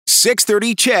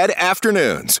6:30 CHED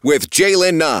Afternoons with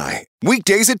Jaylen Nye.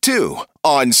 Weekdays at 2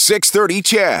 on 6:30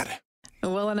 CHED.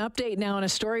 Well, an update now on a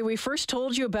story we first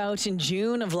told you about in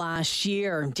June of last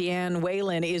year. Deanne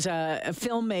Whalen is a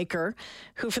filmmaker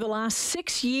who for the last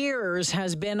 6 years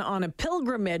has been on a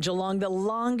pilgrimage along the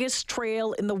longest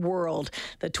trail in the world,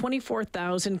 the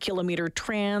 24,000-kilometer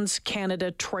Trans-Canada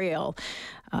Trail.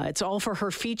 It's all for her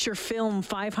feature film,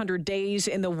 500 Days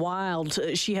in the Wild.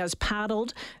 She has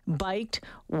paddled, biked,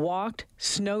 walked,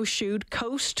 snowshoed,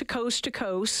 coast to coast to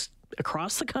coast,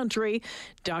 across the country,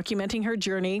 documenting her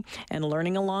journey and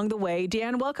learning along the way.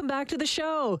 Deanne, welcome back to the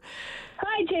show.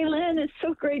 Hi, Jaylen. It's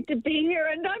so great to be here,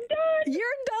 and I'm done.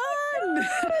 You're done.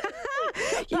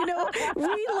 You know,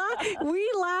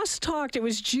 we last talked. It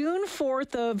was June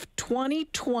 4th of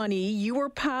 2020. You were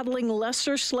paddling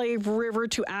Lesser Slave River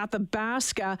to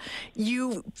Athabasca.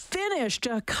 You finished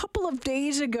a couple of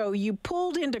days ago. You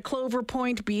pulled into Clover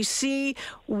Point, BC.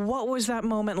 What was that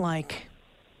moment like?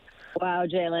 Wow,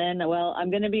 Jaylen. Well, I'm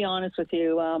going to be honest with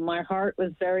you. My heart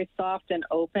was very soft and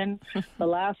open. The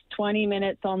last 20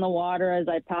 minutes on the water as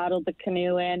I paddled the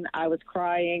canoe in, I was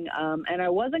crying. And I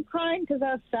wasn't crying because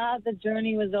I was sad the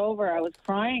journey was over. I was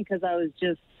crying because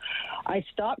I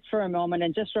stopped for a moment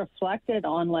and just reflected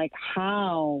on like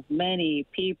how many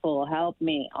people helped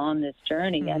me on this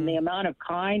journey and the amount of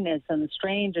kindness and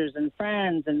strangers and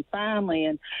friends and family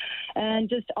and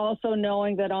just also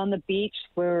knowing that on the beach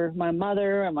were my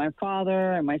mother and my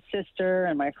father and my sister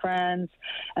and my friends,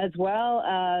 as well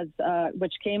as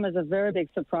which came as a very big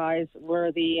surprise,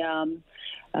 were the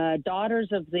daughters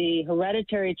of the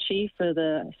hereditary chief for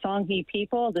the Songhe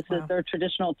people. This is their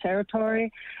traditional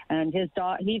territory, and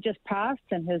he just passed,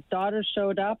 and his daughters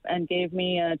showed up and gave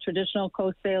me a traditional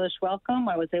Coast Salish welcome.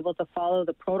 I was able to follow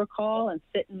the protocol and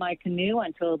sit in my canoe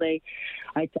until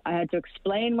I had to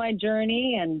explain my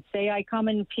journey and say I come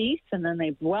in peace, and then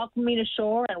they welcomed me to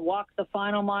shore and walked the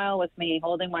final mile with me,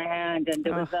 holding my hand, and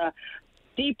it was a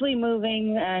deeply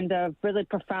moving and really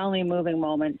profoundly moving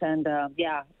moment. And a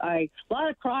lot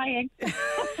of crying.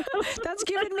 That's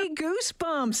giving me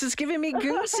goosebumps. It's giving me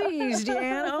goosies,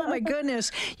 Dan. Oh my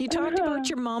goodness. You talked about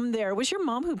your mom there. It was your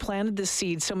mom who planted this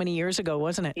seed so many years ago,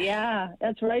 wasn't it? Yeah,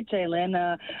 that's right,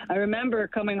 Jaylen. I remember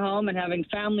coming home and having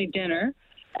family dinner.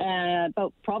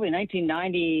 About probably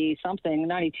 1990 something,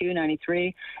 92,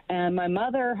 93. And my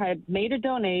mother had made a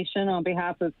donation on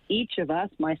behalf of each of us,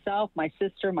 myself, my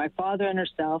sister, my father, and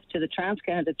herself, to the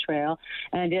Trans-Canada Trail,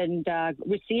 and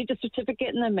received a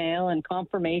certificate in the mail and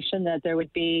confirmation that there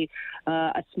would be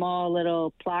a small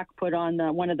little plaque put on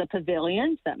one of the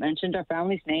pavilions that mentioned our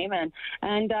family's name.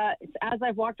 And as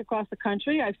I've walked across the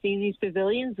country, I've seen these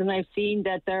pavilions, and I've seen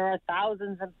that there are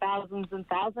thousands and thousands and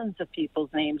thousands of people's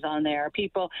names on there.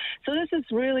 So this is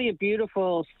really a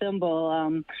beautiful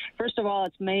symbol. First of all,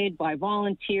 it's made by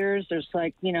volunteers. There's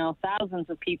thousands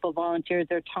of people volunteered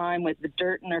their time with the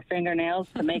dirt in their fingernails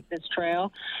to make this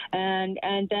trail. And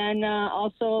then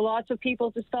also lots of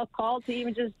people just felt called to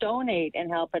even just donate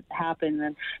and help it happen.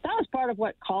 And that was part of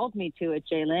what called me to it,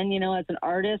 Jaylen. As an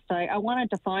artist, I wanted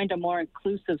to find a more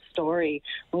inclusive story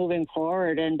moving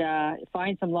forward and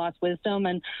find some lost wisdom.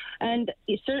 And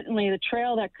certainly the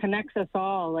trail that connects us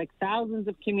all, like thousands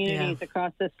of communities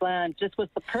across this land, just was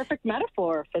the perfect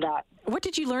metaphor for that. What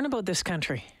did you learn about this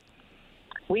country?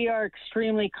 We are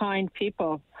extremely kind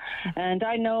people. And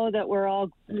I know that we're all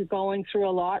going through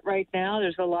a lot right now.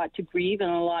 There's a lot to grieve and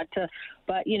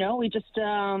but we just,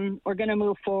 we're going to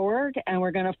move forward, and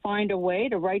we're going to find a way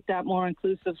to write that more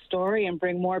inclusive story and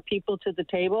bring more people to the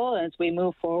table as we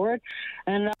move forward.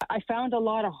 And I found a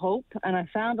lot of hope, and I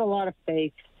found a lot of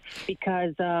faith.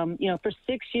 Because, for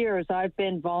 6 years, I've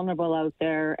been vulnerable out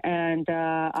there. And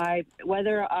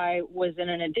whether I was in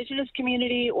an Indigenous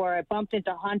community or I bumped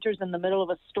into hunters in the middle of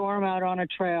a storm out on a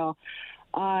trail,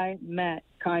 I met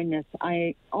kindness,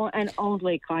 and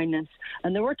only kindness.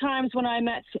 And there were times when I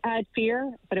had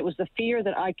fear, but it was the fear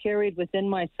that I carried within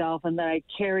myself and that I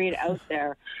carried out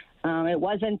there. It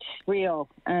wasn't real.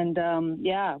 And,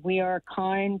 we are a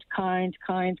kind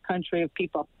country of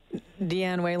people.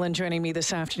 Deanne Whalen joining me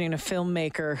this afternoon, a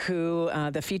filmmaker who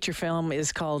the feature film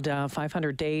is called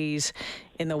 500 Days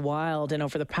in the Wild, and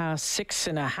over the past 6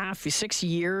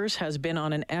 years has been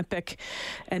on an epic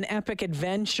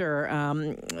adventure.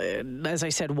 As I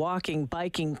said, walking,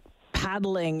 biking,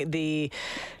 paddling the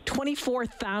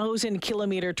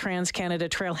 24,000-kilometer Trans-Canada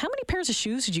Trail. How many pairs of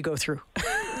shoes did you go through?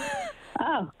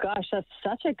 Oh, gosh, that's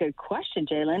such a good question,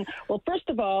 Jaylen. Well, first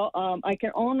of all, I can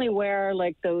only wear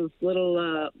like those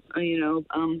little, I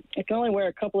can only wear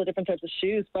a couple of different types of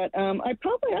shoes, but I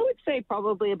would say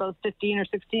probably about 15 or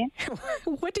 16.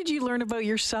 What did you learn about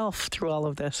yourself through all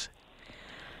of this?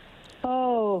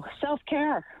 Oh,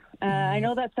 self-care. I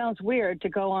know that sounds weird to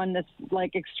go on this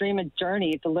like extreme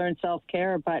journey to learn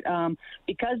self-care, but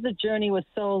because the journey was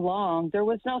so long, there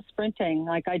was no sprinting.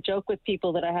 Like I joke with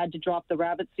people that I had to drop the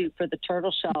rabbit suit for the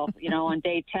turtle shell, on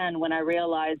day 10 when I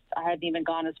realized I hadn't even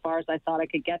gone as far as I thought I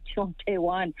could get to on day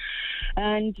 1.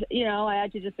 And, I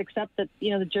had to just accept that,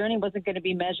 the journey wasn't going to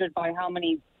be measured by how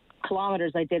many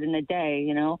kilometers I did in a day,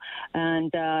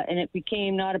 and it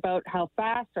became not about how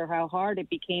fast or how hard. It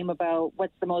became about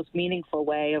what's the most meaningful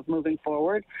way of moving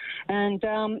forward. And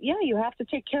you have to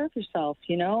take care of yourself,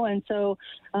 and so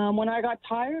when I got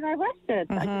tired, I rested.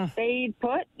 I just stayed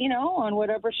put, on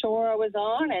whatever shore I was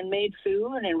on and made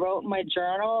food and wrote in my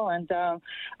journal. And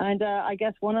I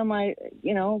guess one of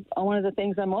the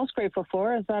things I'm most grateful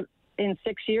for is that in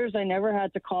 6 years, I never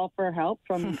had to call for help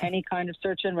from any kind of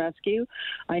search and rescue.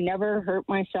 I never hurt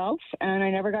myself, and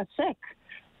I never got sick.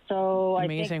 So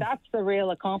Amazing. I think that's the real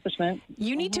accomplishment.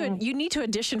 You need to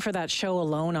audition for that show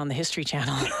alone on the History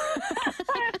Channel.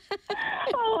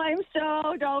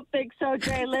 Don't think so,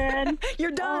 Jaylin.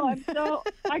 You're done.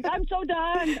 I'm so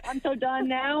done. I'm so done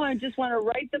now. I just want to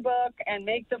write the book and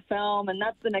make the film, and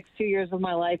that's the next 2 years of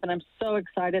my life. And I'm so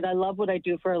excited. I love what I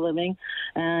do for a living,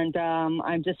 and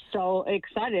I'm just so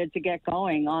excited to get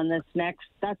going on this next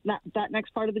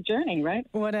part of the journey. Right?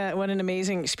 What an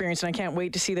amazing experience, and I can't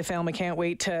wait to see the film. I can't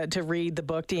wait to read the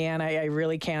book, Deanne. I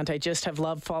really can't. I just have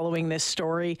loved following this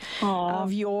story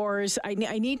of yours. I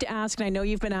need to ask, and I know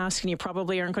you've been asking. You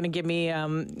probably aren't going to give me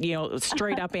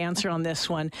straight up answer on this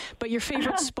one, but your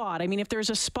favorite spot. I mean, if there's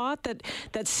a spot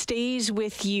that stays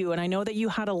with you, and I know that you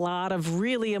had a lot of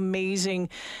really amazing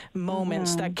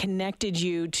moments that connected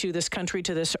you to this country,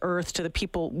 to this earth, to the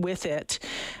people with it.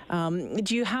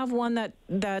 Do you have one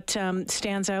that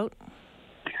stands out?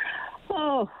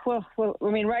 Oh, well,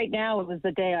 I mean, right now it was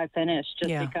the day I finished,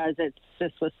 because it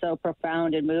just was so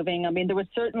profound and moving. I mean, there was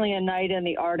certainly a night in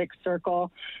the Arctic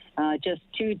Circle, just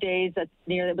 2 days it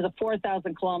was a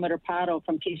 4,000-kilometer paddle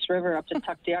from Peace River up to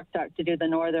Tuktoyaktuk to do the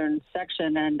northern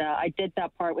section. And I did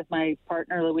that part with my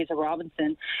partner, Louisa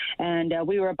Robinson. And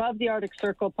we were above the Arctic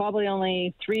Circle, probably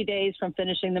only 3 days from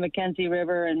finishing the Mackenzie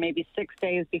River and maybe 6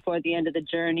 days before the end of the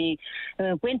journey.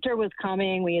 Winter was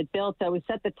coming. We had we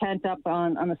set the tent up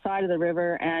on the side of the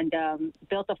river and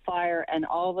built a fire, and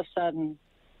all of a sudden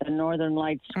the northern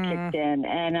lights kicked in.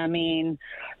 And I mean,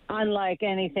 unlike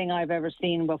anything I've ever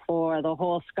seen before, the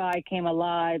whole sky came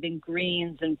alive in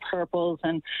greens and purples,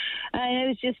 and it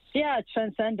was just,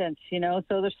 transcendent,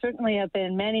 So there certainly have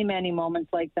been many, many moments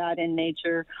like that in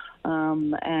nature.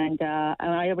 And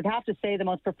I would have to say the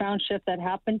most profound shift that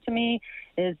happened to me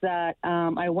is that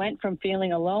I went from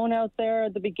feeling alone out there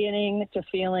at the beginning to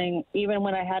feeling, even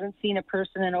when I hadn't seen a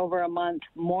person in over a month,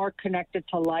 more connected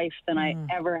to life than I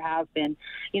ever have been.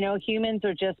 Humans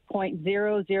are just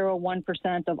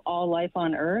 0.001% of all life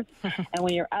on Earth. And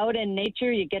when you're out in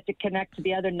nature, you get to connect to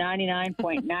the other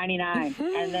 99.99.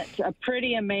 And that's a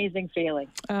pretty amazing feeling.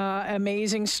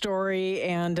 Amazing story.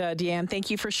 And Deanne, thank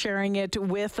you for sharing it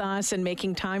with us and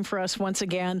making time for us once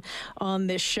again on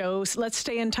this show. So let's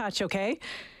stay in touch, okay?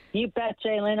 You bet,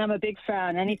 Jaylin. I'm a big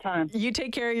fan. Anytime. You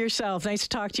take care of yourself. Nice to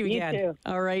talk to you again. You too.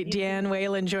 All right, Deanne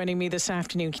Whalen joining me this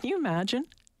afternoon. Can you imagine?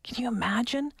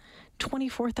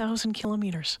 24,000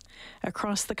 kilometers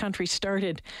across the country,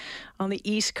 started on the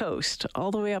East Coast, all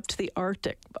the way up to the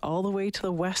Arctic, all the way to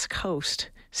the West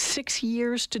Coast. 6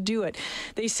 years to do it.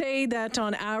 They say that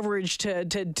on average to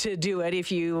do it,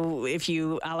 if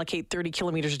you allocate 30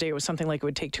 kilometers a day, it was something like it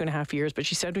would take 2.5 years. But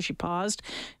she said when she paused,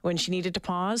 when she needed to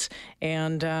pause,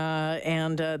 and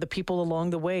the people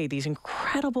along the way, these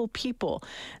incredible people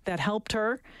that helped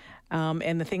her,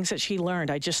 and the things that she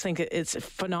learned. I just think it's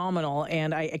phenomenal,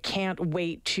 and I can't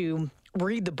wait to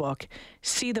read the book,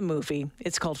 see the movie.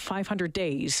 It's called 500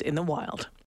 Days in the Wild.